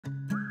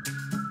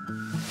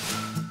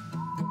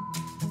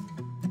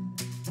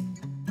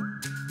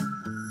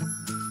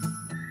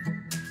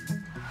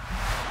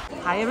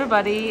Hi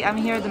everybody, I'm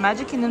here at the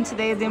Magic Kingdom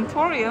today at the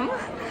Emporium.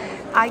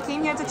 I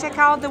came here to check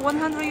out the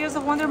 100 Years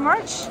of Wonder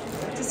merch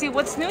to see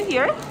what's new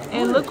here.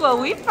 And look what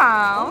we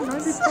found. I'm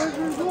 95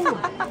 years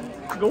old.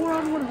 Going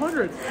on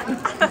 100.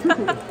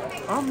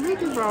 I'm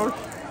Mickey Mouse.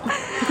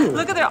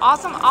 Look at their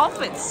awesome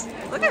outfits.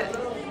 Look at it.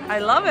 I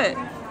love it.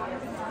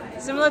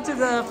 Similar to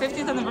the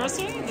 50th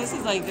anniversary. This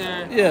is like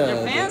their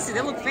fancy.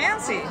 They look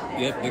fancy.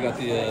 Yep, they got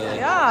the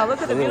yeah,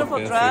 look at the beautiful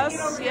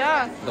dress.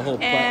 Yeah. The whole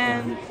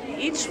platform. And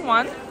each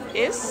one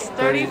is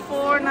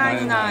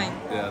 $34.99.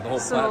 Yeah, the whole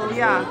platform. Look,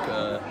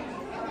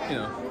 you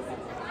know,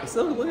 it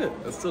still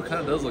it still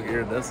kind of does look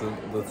iridescent.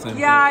 The same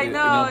yeah, I know. You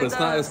know, but it's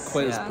not as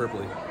quite as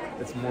purpley.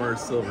 It's more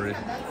silvery. You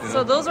know?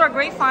 So those were a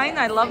great find.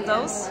 I love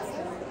those.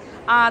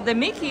 The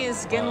Mickey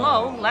is getting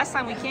low. Last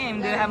time we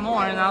came, they had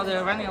more, and now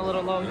they're running a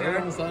little low here.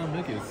 There was a lot of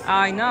Mickeys.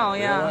 I know,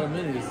 yeah. A lot of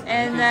Minnies.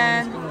 And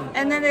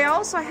then they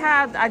also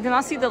had. I did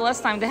not see the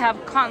last time. They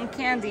have cotton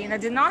candy, and I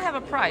did not have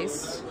a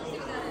price.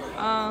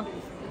 I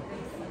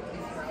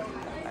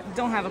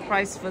don't have a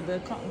price for the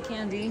cotton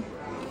candy,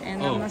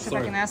 and I'm not sure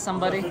if I can ask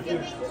somebody.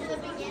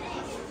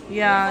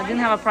 Yeah, I didn't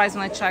have a price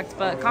when I checked,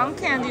 but cotton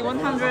candy,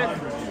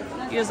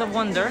 100 Years of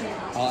Wonder.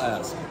 I'll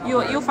ask.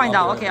 You'll find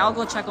out. Okay, I'll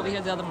go check over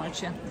here the other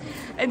merch. Yeah.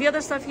 And the other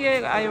stuff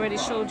here, I already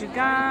showed you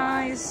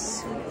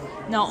guys.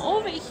 Now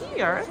over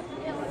here,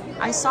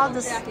 I saw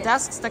this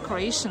desk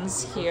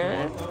decorations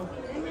here.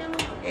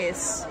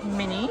 It's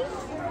Minnie,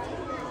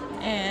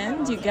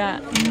 and you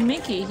got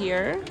Mickey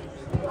here,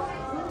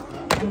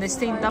 and they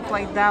stained up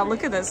like that.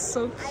 Look at this,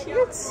 so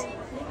cute.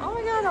 Oh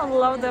my god, I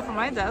love that for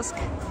my desk.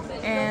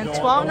 And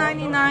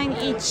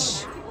 $12.99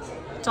 each.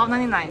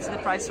 $12.99 is the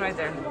price right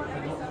there.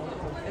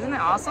 Isn't it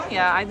awesome?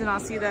 Yeah, I did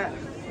not see that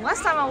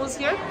last time I was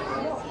here.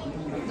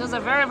 Those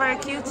are very, very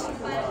cute.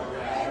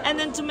 And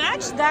then to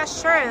match that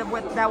shirt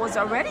that was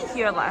already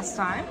here last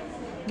time,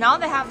 now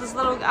they have this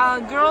little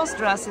girls'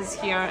 dresses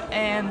here,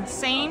 and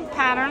same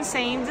pattern,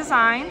 same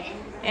design,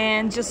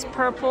 and just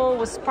purple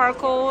with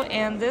sparkle.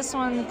 And this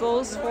one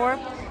goes for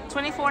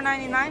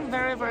 $24.99.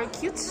 Very, very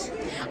cute.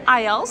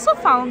 I also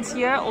found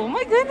here, oh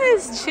my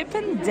goodness, Chip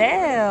and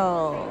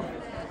Dale.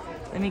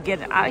 Let me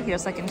get it out of here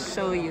so I can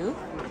show you.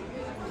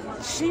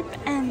 Chip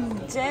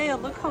and Dale,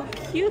 look how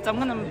cute. I'm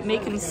gonna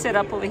make him sit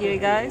up over here,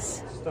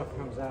 guys. Stuff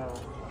comes out.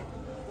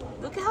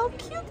 Look at how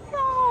cute they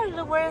are.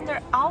 They're wearing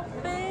their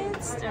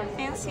outfits, their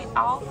fancy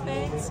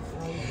outfits.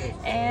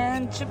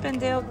 And Chip and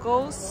Dale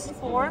goes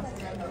for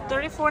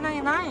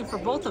 $34.99 for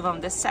both of them,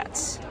 this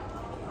set.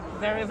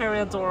 Very, very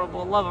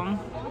adorable. Love them.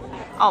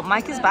 Oh,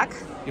 Mike is back.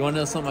 You want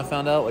to know something I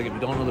found out? Like, if you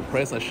don't know the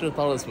price, I should have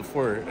thought of this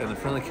before, and a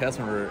friendly cast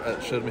member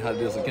showed me how to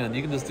do this again.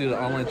 You can just do the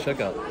online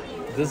checkout.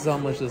 This is how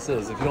much this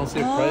is. If you don't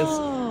see a price,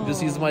 you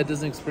just use my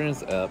Disney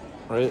Experience app,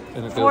 right?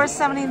 And it goes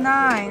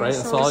 $4.79. right.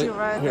 So all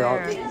right here,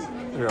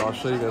 I'll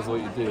show you guys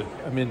what you do.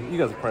 I mean, you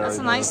guys are probably. That's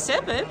a nice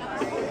tip, babe.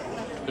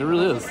 It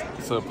really is.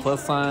 So +,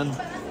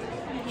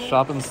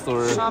 shop in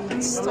store. Shop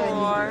in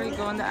store. You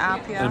go in the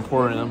app, yeah.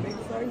 Emporium.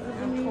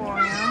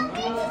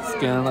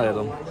 Scan an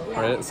item,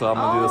 right? So I'm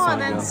gonna do this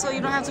one again. So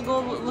you don't have to go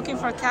looking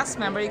for a cast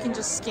member. You can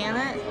just scan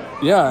it.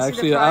 Yeah,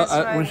 actually,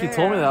 when she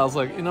told me that, I was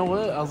like, you know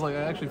what? I was like,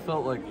 I actually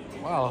felt like,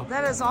 wow.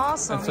 That is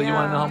awesome. And so you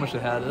want to know how much the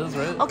hat is,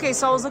 right? Okay,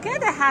 so I was looking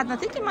at the hat, and I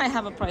think it might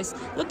have a price.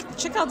 Look,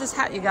 check out this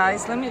hat, you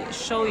guys. Let me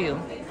show you.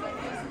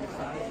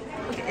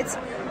 Okay, it's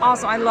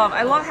awesome. I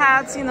love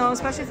hats, you know,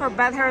 especially for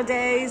bad hair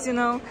days, you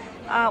know.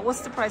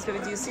 What's the price, baby?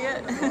 Do you see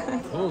it?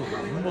 Oh,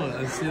 come on.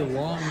 I see a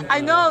long...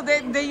 I know.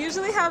 They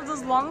usually have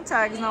those long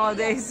tags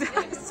nowadays.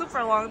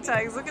 Super long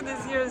tags. Look at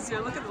this here.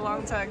 Look at the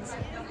long tags.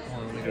 Oh,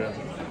 let me grab it.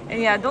 And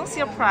yeah, I don't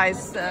see a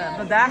price,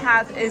 but that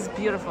hat is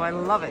beautiful. I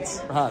love it.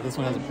 This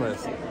one has a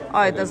price.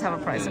 Oh, it does have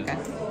a price. Okay.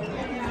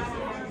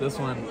 This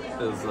one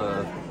is...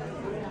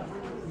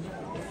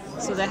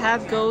 So the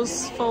hat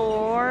goes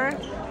for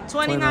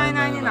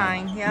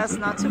 $29.99. Yes,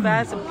 not too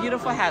bad. It's a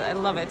beautiful hat. I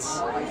love it.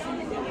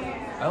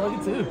 I like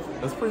it too.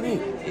 That's pretty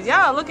neat.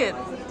 Yeah, look at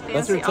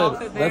that's your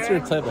type. That's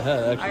your type of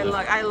hat, actually.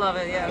 I love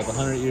it. Yes. Got the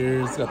 100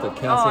 years. Got the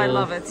castle. Oh, I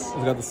love it. It's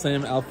got the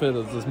same outfit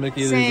as this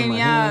Mickey. Same,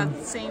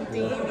 same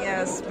theme.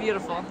 Yes,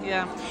 beautiful.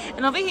 Yeah.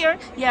 And over here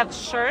you have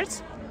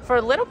shirts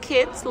for little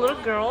kids, little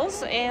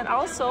girls, and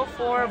also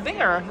for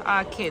bigger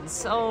kids.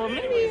 So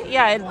maybe,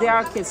 yeah, they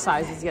are kid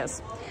sizes.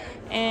 Yes.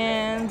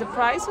 And the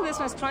price for this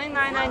one is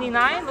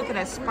 $29.99. Look at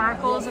that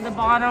sparkles at the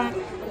bottom,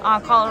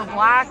 color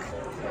black,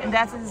 and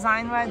that's the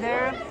design right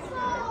there.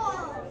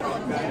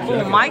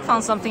 Oh, Mike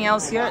found something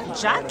else here.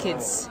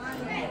 Jackets.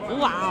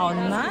 Wow,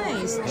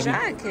 nice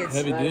jackets.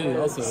 Heavy duty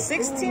also.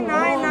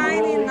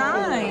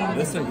 $69.99.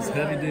 This thing is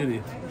heavy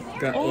duty.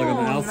 Got like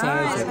on the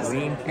outside, nice. It's like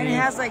green, and it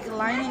has like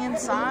lining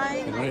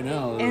inside. And right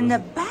now. In the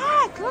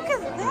back, look at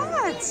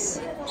that.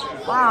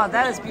 Wow,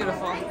 that is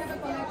beautiful.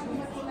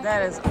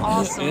 That is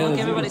awesome. Look,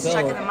 everybody's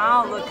checking them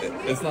out. Look.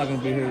 It's not gonna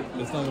be here.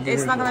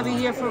 It's not gonna be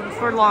here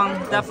for long.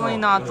 Definitely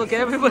not. Look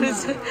at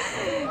everybody's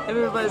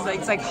like,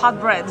 it's like hot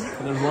bread.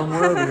 And there's one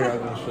more over here I'm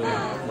gonna show you.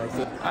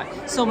 All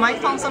right. So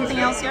Mike found something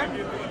else here.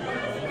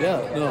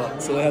 Yeah, no.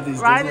 So they have these.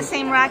 Right, the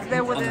same rack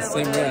there with the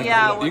same rack.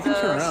 yeah, You with can the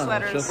turn around,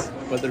 sweaters.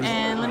 but there's.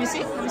 And let me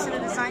see the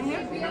design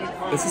here.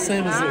 It's the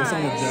same as what's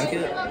on the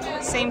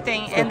jacket. Same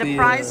thing, and the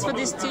price for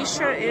this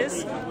T-shirt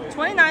is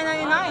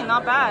 $29.99.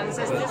 Not bad. It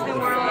says Disney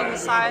World on the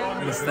side.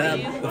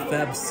 The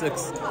Fab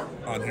 6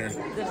 on here.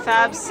 The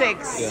Fab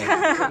 6.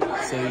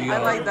 Yeah. So you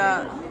got, I like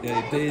that.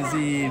 Yeah,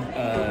 Daisy,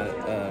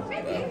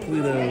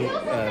 Pluto,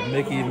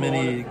 Mickey,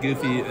 Minnie,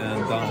 Goofy,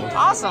 and Donald.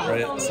 Awesome.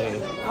 Right. So.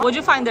 What'd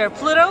you find there?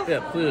 Pluto?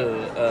 Yeah,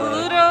 Pluto.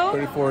 Pluto.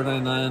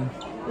 $34.99.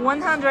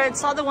 100.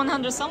 Saw the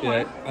 100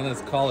 somewhere. Yeah, on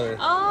its collar.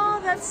 Oh,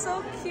 that's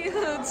so cute.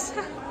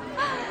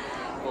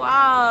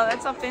 Wow,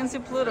 that's a fancy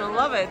Pluto.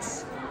 Love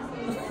it.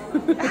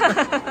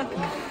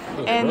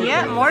 And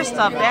yeah, more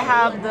stuff. They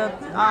have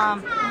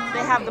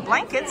the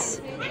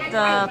blankets,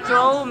 the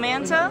throw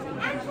manta,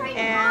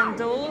 and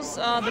those.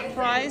 The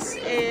price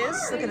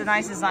is, look at the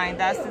nice design.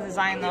 That's the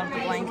design of the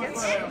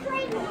blankets.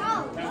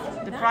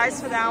 The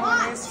price for that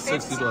one is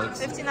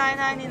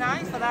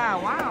 $59.99 for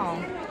that. Wow.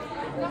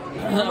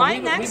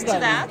 Right next to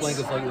that.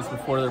 Blankets like this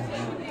before they're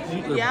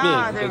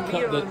yeah, big.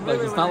 They're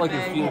really, it's not like big.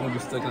 your feet are gonna be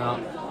sticking out.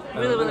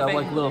 Really they have big.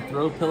 like little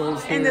throw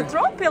pillows here. And the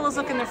throw pillows,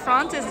 look in the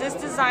front, is this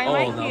design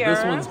right no, here.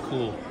 this one's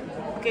cool.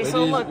 Okay,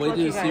 so look, wait till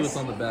you you see guys. what's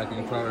on the back, and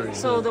you probably already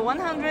So know. the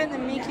 100, the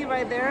Mickey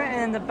right there,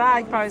 and the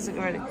back, you guys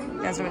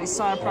already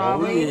saw it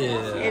probably.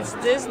 Oh, yeah. It's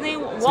Disney,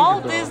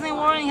 Walt Disney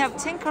World, and you have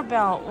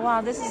Tinkerbell.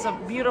 Wow, this is a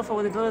beautiful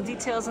with the little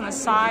details on the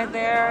side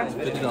there.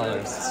 $50.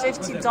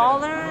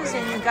 $50,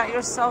 and you got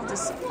yourself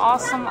this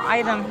awesome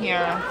item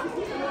here.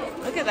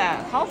 Look at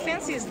that. How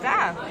fancy is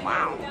that?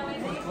 Wow.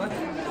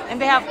 And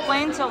they have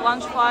plenty of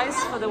Loungeflys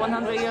for the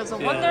 100 Years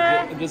of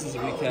Wonder. This is a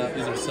recap.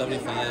 These are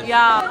 75.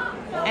 Yeah,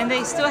 and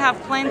they still have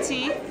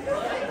plenty,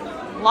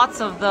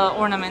 lots of the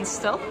ornaments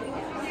still.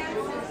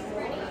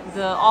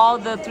 All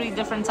the 3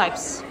 different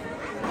types.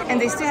 And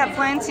they still have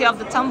plenty of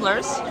the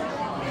tumblers.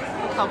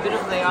 Look how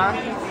beautiful they are.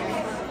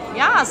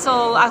 Yeah,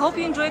 so I hope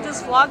you enjoyed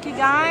this vlog, you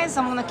guys.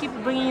 I'm gonna keep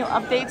bringing you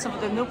updates of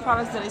the new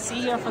products that I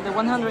see here for the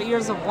 100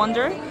 Years of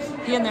Wonder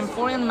here in the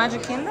Emporium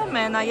Magic Kingdom.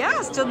 And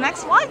yeah, till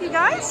next vlog, you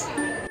guys.